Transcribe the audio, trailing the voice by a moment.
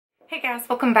Hey guys,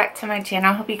 welcome back to my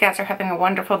channel. Hope you guys are having a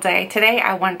wonderful day. Today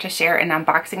I wanted to share an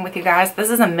unboxing with you guys. This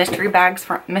is a mystery bag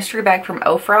from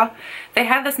Ofra. They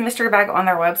had this mystery bag on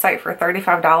their website for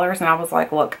 $35 and I was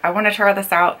like, look, I want to try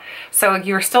this out. So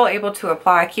you're still able to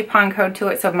apply a coupon code to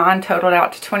it. So mine totaled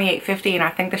out to $28.50 and I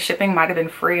think the shipping might have been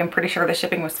free. I'm pretty sure the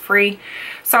shipping was free.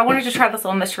 So I wanted to try this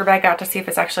little mystery bag out to see if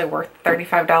it's actually worth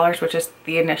 $35, which is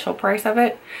the initial price of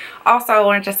it. Also, I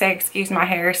wanted to say, excuse my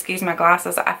hair, excuse my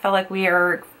glasses. I feel like we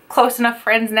are close enough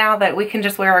friends now that we can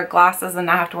just wear our glasses and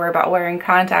not have to worry about wearing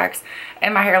contacts,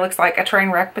 and my hair looks like a train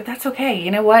wreck, but that's okay. You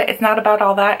know what? It's not about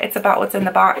all that. It's about what's in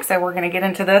the box. So we're going to get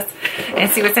into this and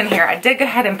see what's in here. I did go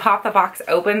ahead and pop the box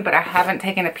open, but I haven't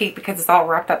taken a peek because it's all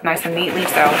wrapped up nice and neatly.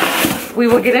 So we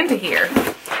will get into here.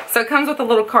 So it comes with a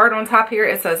little card on top here.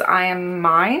 It says, I am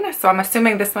mine. So I'm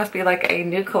assuming this must be like a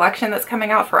new collection that's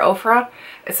coming out for Ofra.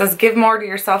 It says, give more to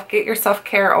yourself, get your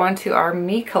self-care onto our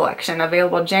Me collection,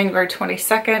 available January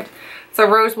 22nd. So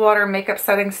rose water, makeup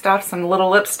setting stuff, some little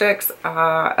lipsticks,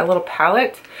 a little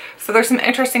palette. So there's some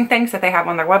interesting things that they have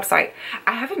on their website.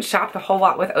 I haven't shopped a whole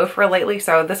lot with Ofra lately,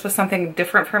 so this was something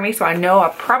different for me. So I know I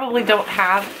probably don't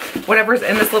have whatever's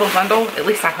in this little bundle. At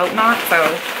least I hope not. So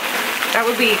that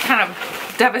would be kind of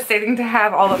devastating to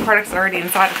have all the products already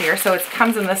inside of here. So it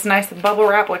comes in this nice bubble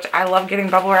wrap, which I love getting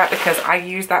bubble wrap because I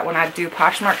use that when I do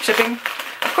Poshmark shipping.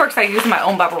 Of course I use my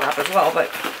own bubble wrap as well,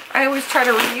 but I always try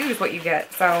to reuse what you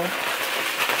get. So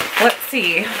let's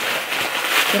see.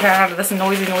 Get out of this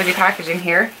noisy packaging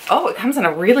here. Oh, it comes in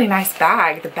a really nice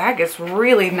bag. The bag is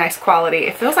really nice quality.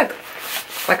 It feels like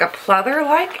a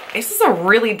pleather-like. This is a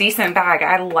really decent bag.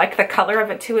 I like the color of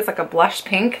it too. It's like a blush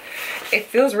pink. It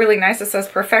feels really nice. It says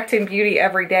perfecting beauty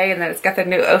every day, and then it's got the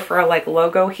new Ofra like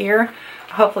logo here.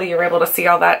 Hopefully you're able to see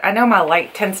all that. I know my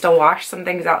light tends to wash some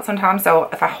things out sometimes, so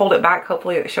if I hold it back,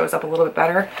 hopefully it shows up a little bit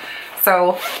better.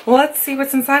 So let's see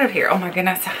what's inside of here. Oh my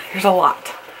goodness, there's a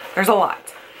lot. There's a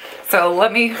lot. So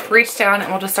let me reach down and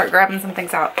we'll just start grabbing some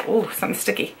things out. Ooh, something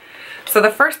sticky. So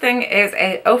the first thing is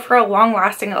a Ofra Long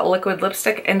Lasting Liquid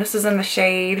Lipstick, and this is in the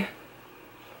shade,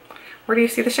 where do you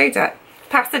see the shades at?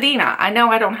 Pasadena. I know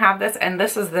I don't have this, and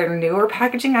this is their newer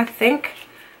packaging, I think.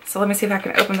 So let me see if I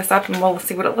can open this up and we'll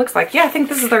see what it looks like. Yeah, I think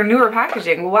this is their newer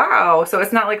packaging. Wow. So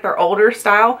it's not like their older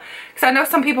style. Because I know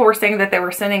some people were saying that they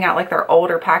were sending out like their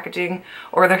older packaging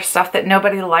or their stuff that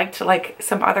nobody liked, like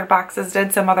some other boxes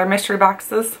did, some other mystery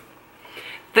boxes.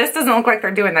 This doesn't look like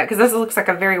they're doing that because this looks like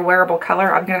a very wearable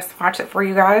color. I'm going to swatch it for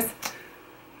you guys.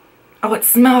 Oh, it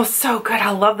smells so good. I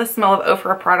love the smell of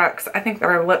Ofra products. I think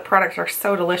their lip products are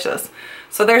so delicious.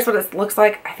 So there's what it looks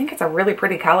like. I think it's a really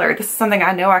pretty color. This is something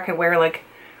I know I could wear like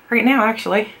right now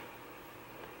actually.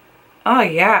 Oh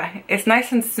yeah, it's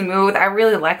nice and smooth. I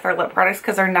really like their lip products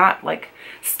because they're not like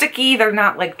sticky. They're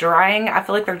not like drying. I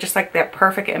feel like they're just like that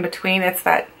perfect in between. It's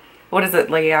that, what is it,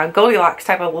 like Goldilocks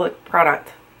type of lip product.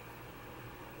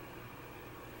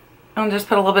 I'll just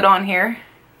put a little bit on here.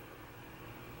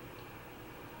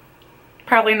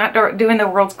 Probably not doing the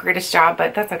world's greatest job,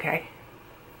 but that's okay.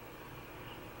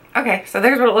 Okay, so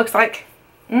there's what it looks like.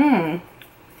 I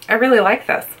really like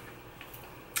this.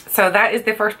 So that is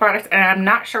the first product, and I'm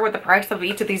not sure what the price of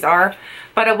each of these are,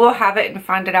 but I will have it and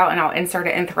find it out, and I'll insert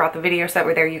it in throughout the video so that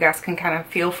way there you guys can kind of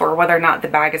feel for whether or not the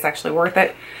bag is actually worth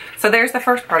it. So there's the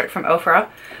first product from Ofra.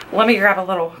 Let me grab a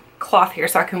little cloth here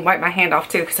so I can wipe my hand off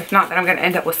too, because if not, then I'm going to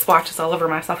end up with swatches all over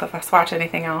myself if I swatch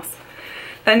anything else.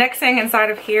 The next thing inside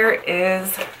of here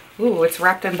is, ooh, it's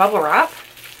wrapped in bubble wrap.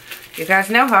 You guys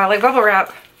know how I like bubble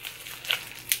wrap.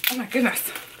 Oh my goodness,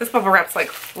 this bubble wrap's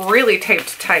like really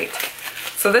taped tight.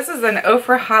 So this is an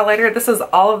Ofra highlighter. This is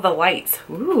all of the lights.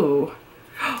 Ooh,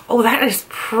 oh, that is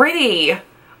pretty.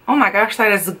 Oh my gosh,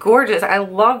 that is gorgeous. I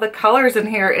love the colors in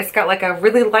here. It's got like a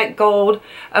really light gold,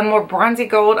 a more bronzy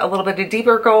gold, a little bit of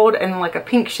deeper gold, and like a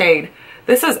pink shade.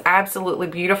 This is absolutely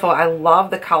beautiful. I love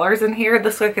the colors in here.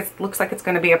 This looks like it's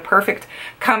going to be a perfect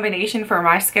combination for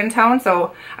my skin tone.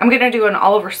 So I'm going to do an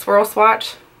all over swirl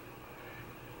swatch.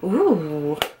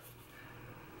 Ooh.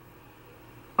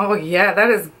 Oh yeah, that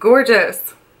is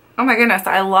gorgeous. Oh my goodness,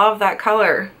 I love that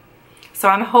color. So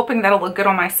I'm hoping that'll look good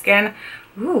on my skin.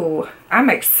 Ooh, I'm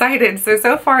excited.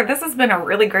 So far, this has been a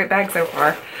really great bag so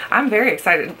far. I'm very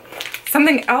excited.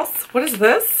 Something else, what is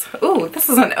this? Ooh, this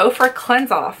is an Ofra Cleanse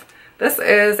Off. This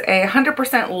is a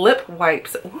 100% lip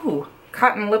wipes. Ooh,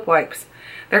 cotton lip wipes.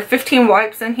 There are 15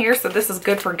 wipes in here, so this is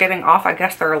good for getting off, I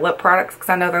guess, their lip products, because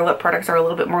I know their lip products are a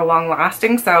little bit more long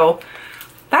lasting, so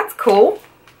that's cool.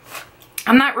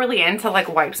 I'm not really into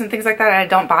like wipes and things like that. I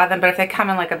don't buy them, but if they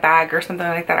come in like a bag or something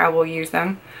like that, I will use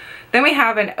them. Then we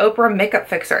have an Ofra Makeup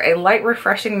Fixer, a light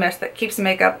refreshing mist that keeps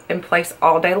makeup in place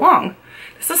all day long.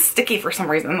 This is sticky for some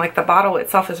reason. Like the bottle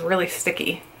itself is really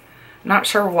sticky. Not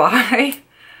sure why.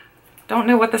 Don't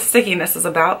know what the stickiness is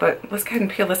about, but let's go ahead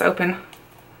and peel this open.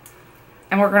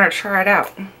 And we're gonna try it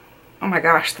out. Oh my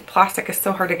gosh, the plastic is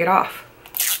so hard to get off.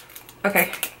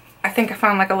 Okay, I think I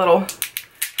found like a little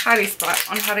hidey spot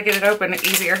on how to get it open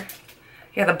easier.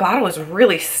 Yeah, the bottle is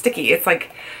really sticky. It's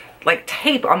like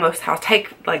tape almost, how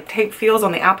tape feels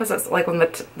on the opposite, like on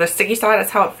the sticky side,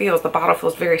 that's how it feels. The bottle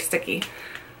feels very sticky.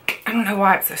 I don't know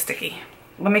why it's so sticky.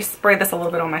 Let me spray this a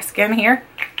little bit on my skin here.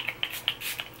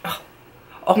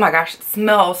 Oh my gosh, it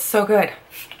smells so good. It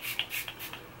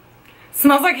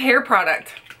smells like hair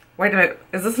product. Wait a minute,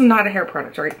 this not a hair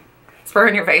product, right? Spray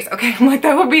on your face. Okay, I'm like,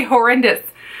 that would be horrendous.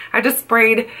 I just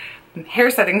sprayed hair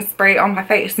setting spray on my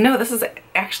face. No, this is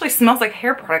actually smells like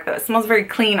hair product though. It smells very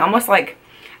clean, almost like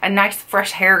a nice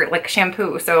fresh hair, like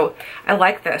shampoo. So I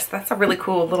like this. That's a really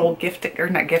cool little gift, or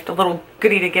not gift, a little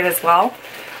goodie to get as well.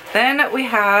 Then we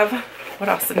have, what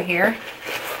else in here?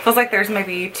 Feels like there's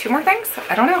maybe 2 more things.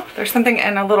 I don't know. There's something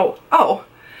in a little, oh,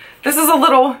 this is a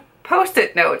little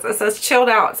Post-it notes. It says chilled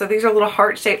out. So these are little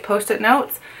heart-shaped Post-it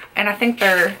notes. And I think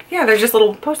they're just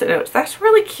little Post-it notes. That's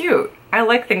really cute. I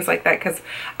like things like that because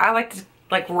I like to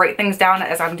like write things down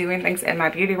as I'm doing things in my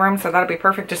beauty room. So that'll be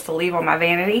perfect just to leave on my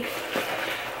vanity.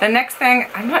 The next thing,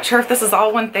 I'm not sure if this is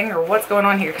all one thing or what's going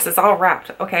on here because it's all wrapped.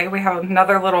 Okay, we have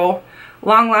another little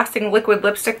long-lasting liquid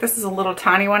lipstick. This is a little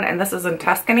tiny one and this is in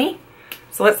Tuscany.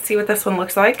 So let's see what this one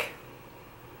looks like.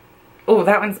 Oh,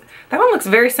 that one looks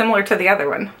very similar to the other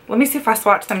one. Let me see if I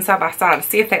swatch them side by side to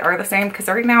see if they are the same, because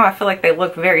right now I feel like they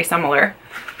look very similar.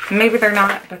 Maybe they're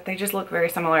not, but they just look very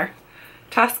similar.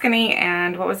 Tuscany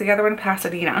and what was the other one?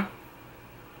 Pasadena.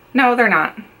 No, they're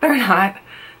not. They're not.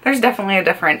 There's definitely a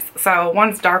difference. So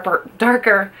one's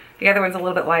darker, the other one's a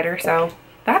little bit lighter, so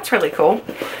that's really cool.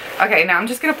 Okay, now I'm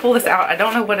just gonna pull this out. I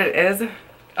don't know what it is.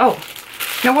 Oh,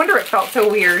 no wonder it felt so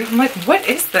weird. I'm like, what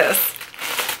is this?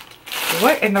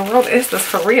 What in the world is this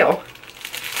for real?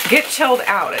 Get chilled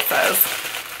out, it says.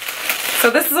 So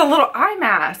this is a little eye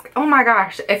mask. Oh my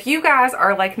gosh. If you guys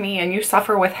are like me and you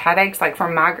suffer with headaches, like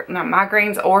from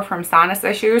migraines or from sinus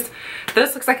issues,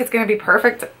 this looks like it's going to be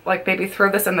perfect. Like maybe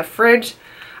throw this in the fridge.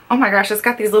 Oh my gosh, it's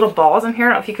got these little balls in here. I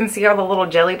don't know if you can see all the little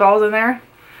jelly balls in there.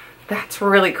 That's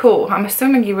really cool. I'm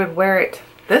assuming you would wear it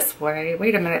this way.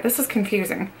 Wait a minute, this is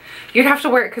confusing. You'd have to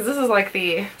wear it because this is like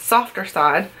the softer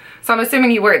side. So I'm assuming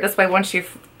you wear it this way once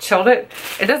you've chilled it.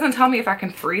 It doesn't tell me if I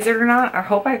can freeze it or not. I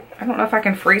don't know if I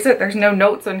can freeze it. There's no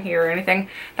notes in here or anything.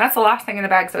 That's the last thing in the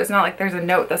bag, so it's not like there's a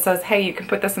note that says, hey, you can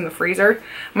put this in the freezer.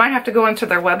 Might have to go into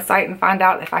their website and find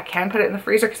out if I can put it in the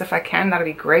freezer, because if I can, that'd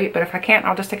be great. But if I can't,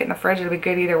 I'll just stick it in the fridge. It'll be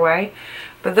good either way.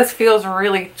 But this feels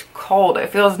really cold. It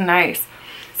feels nice.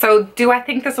 So do I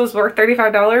think this was worth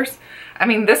 $35? I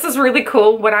mean, this is really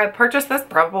cool. Would I purchase this?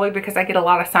 Probably, because I get a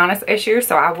lot of sinus issues,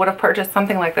 so I would have purchased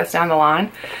something like this down the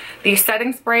line. The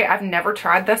setting spray, I've never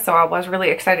tried this, so I was really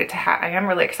excited to have, I am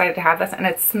really excited to have this, and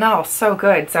it smells so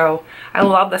good, so I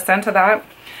love the scent of that.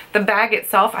 The bag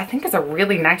itself, I think, is a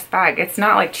really nice bag. It's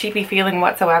not like cheapy feeling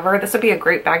whatsoever. This would be a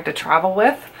great bag to travel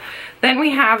with. Then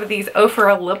we have these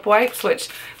Ofra lip wipes, which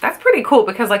that's pretty cool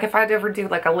because like if I'd ever do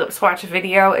like a lip swatch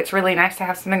video, it's really nice to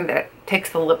have something that takes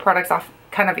the lip products off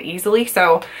kind of easily.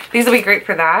 So these will be great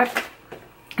for that.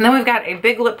 And then we've got a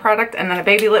big lip product and then a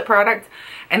baby lip product.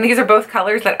 And these are both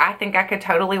colors that I think I could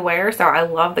totally wear. So I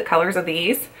love the colors of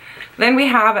these. Then we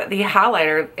have the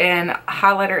highlighter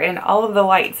in All of the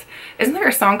Lights. Isn't there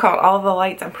a song called All of the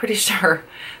Lights? I'm pretty sure.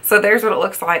 So there's what it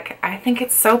looks like. I think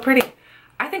it's so pretty.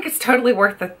 I think it's totally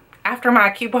worth the, after my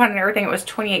coupon and everything, it was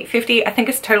 $28.50. I think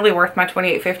it's totally worth my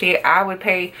 $28.50. I would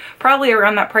pay probably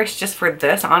around that price just for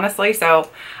this, honestly.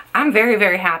 So I'm very,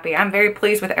 very happy. I'm very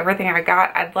pleased with everything I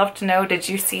got. I'd love to know, did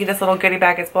you see this little goodie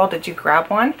bag as well? Did you grab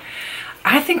one?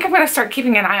 I think I'm going to start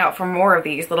keeping an eye out for more of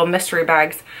these little mystery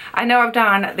bags. I know I've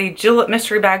done the Julep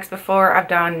mystery bags before.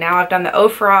 Now I've done the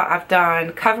Ofra. I've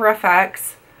done Cover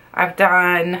FX. I've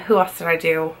done, who else did I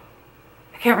do?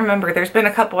 I can't remember. There's been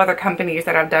a couple other companies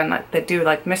that I've done that do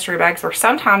like mystery bags where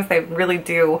sometimes they really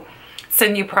do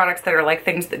send you products that are like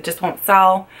things that just won't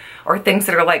sell, or things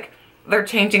that are like they're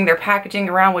changing their packaging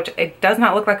around, which it does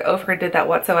not look like Ofra did that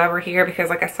whatsoever here,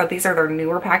 because like I said, these are their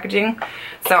newer packaging.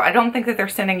 So I don't think that they're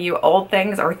sending you old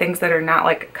things or things that are not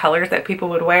like colors that people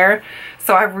would wear.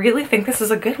 So I really think this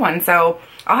is a good one. So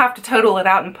I'll have to total it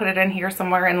out and put it in here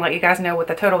somewhere and let you guys know what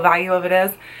the total value of it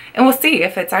is. And we'll see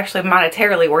if it's actually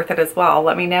monetarily worth it as well.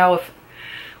 Let me know if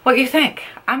what you think.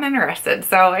 I'm interested.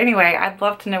 So anyway, I'd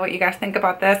love to know what you guys think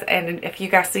about this, and if you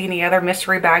guys see any other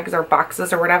mystery bags or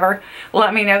boxes or whatever,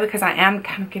 let me know, because I am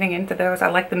kind of getting into those. I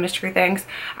like the mystery things.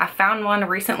 I found one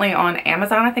recently on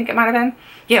Amazon, I think it might have been.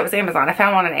 Yeah, it was Amazon. I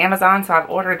found one on Amazon, so I've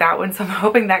ordered that one, so I'm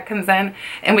hoping that comes in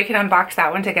and we can unbox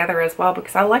that one together as well,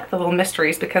 because I like the little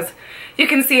mysteries, because you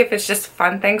can see if it's just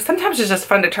fun things. Sometimes it's just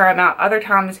fun to try them out. Other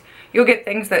times you'll get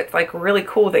things that's like really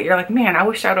cool that you're like, man, I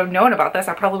wish I would have known about this.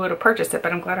 I probably would have purchased it,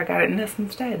 but I'm glad I got it in this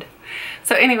instead.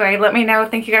 So anyway, let me know.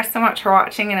 Thank you guys so much for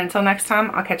watching, and until next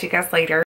time, I'll catch you guys later.